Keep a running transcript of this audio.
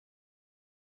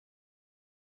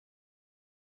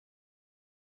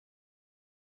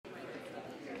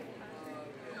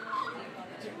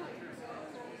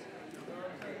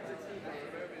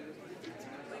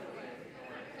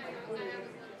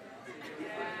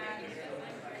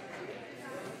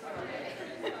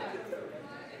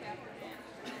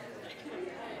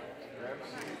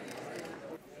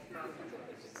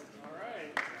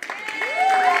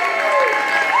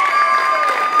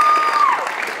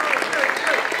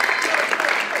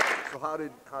how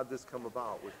did this come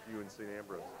about with you and St.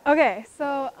 Ambrose? Okay,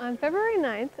 so on February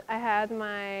 9th, I had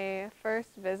my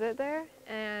first visit there,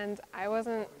 and I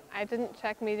didn't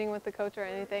check meeting with the coach or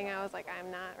anything. I was like,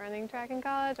 I'm not running track in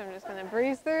college. I'm just going to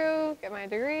breeze through, get my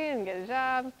degree, and get a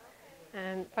job.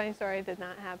 And funny story, did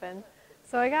not happen.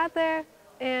 So I got there,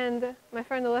 and my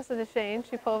friend Alyssa DeShane,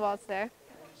 she pole vaults there.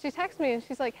 She texted me, and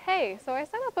she's like, hey, so I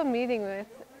set up a meeting with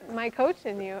my coach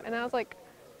and you. And I was like,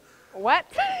 what?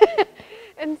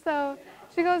 And so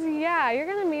she goes, yeah, you're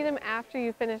going to meet him after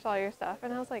you finish all your stuff.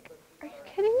 And I was like, are you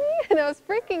kidding me? And I was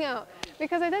freaking out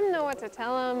because I didn't know what to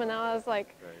tell him. And I was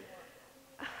like,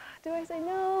 do I say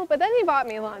no? But then he bought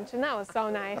me lunch, and that was so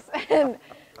nice. And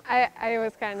I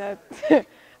was kind of,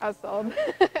 I was sold.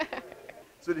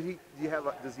 So does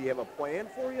he have a plan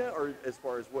for you, or as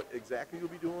far as what exactly you'll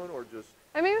be doing, or just?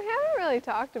 I mean, we haven't really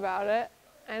talked about it.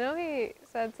 I know he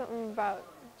said something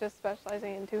about just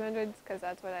specializing in 200s because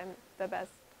that's what I'm the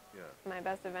best, my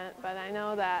best event. But I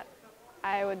know that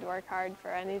I would work hard for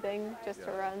anything just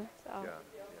to run. So. Yeah.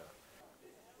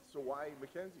 So why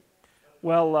Mackenzie?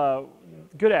 Well,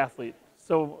 good athlete.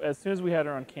 So as soon as we had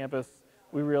her on campus,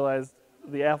 we realized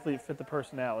the athlete fit the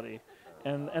personality.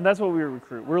 And that's what we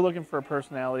recruit. We're looking for a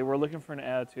personality. We're looking for an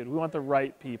attitude. We want the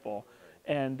right people.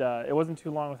 And it wasn't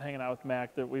too long with hanging out with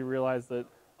Mac that we realized that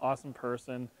awesome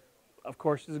person. Of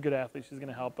course, she's a good athlete. She's going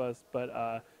to help us.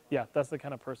 But yeah, that's the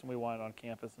kind of person we wanted on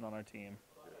campus and on our team.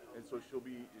 And so she'll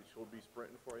be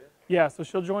sprinting for you? Yeah, so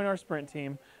she'll join our sprint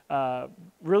team.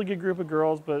 Really good group of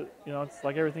girls, but you know, it's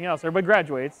like everything else. Everybody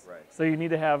graduates, so you need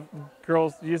to have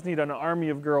girls. You just need an army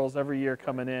of girls every year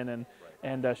coming in,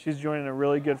 and she's joining a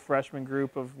really good freshman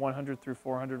group of 100 through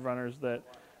 400 runners that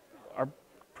are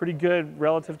pretty good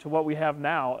relative to what we have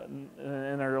now,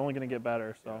 and are only going to get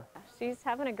better. So she's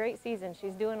having a great season.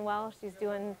 She's doing well. She's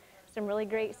doing some really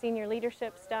great senior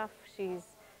leadership stuff.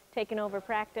 She's taking over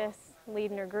practice,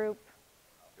 leading her group.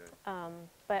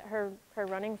 But her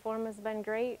running form has been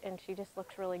great, and she just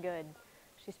looks really good.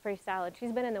 She's pretty solid.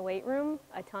 She's been in the weight room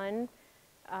a ton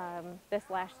this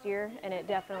last year, and it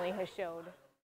definitely has showed.